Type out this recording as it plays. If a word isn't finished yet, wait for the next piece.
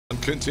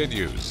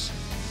continues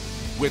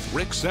with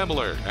Rick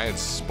Semler and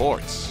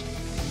sports.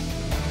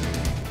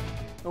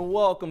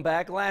 Welcome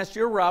back. Last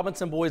year,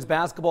 Robinson boys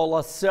basketball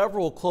lost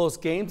several close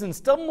games and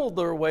stumbled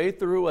their way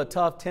through a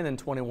tough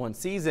 10-21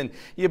 season.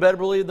 You better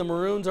believe the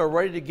Maroons are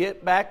ready to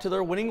get back to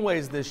their winning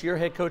ways this year.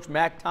 Head coach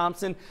Mac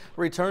Thompson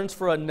returns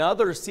for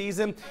another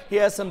season. He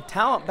has some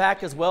talent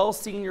back as well.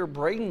 Senior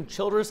Braden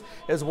Childress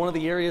is one of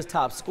the area's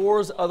top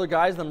scorers. Other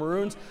guys the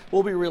Maroons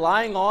will be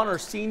relying on are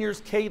seniors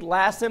Cade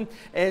Lassen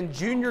and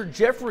junior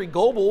Jeffrey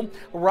Goebel.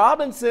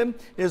 Robinson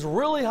is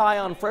really high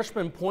on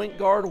freshman point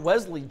guard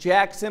Wesley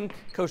Jackson.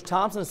 Coach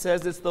Thompson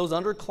says it's those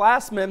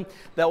underclassmen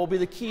that will be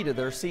the key to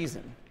their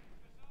season.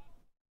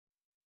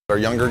 They're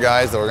younger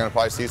guys that we're going to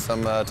probably see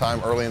some time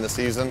early in the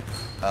season,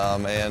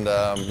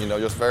 you know,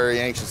 just very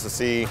anxious to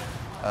see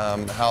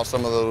how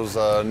some of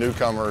those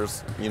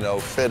newcomers, you know,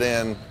 fit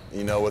in,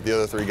 you know, with the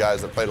other three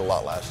guys that played a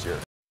lot last year.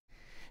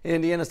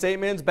 Indiana State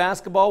men's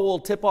basketball will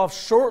tip off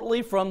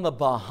shortly from the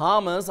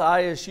Bahamas.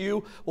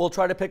 ISU will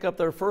try to pick up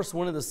their first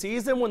win of the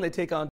season when they take on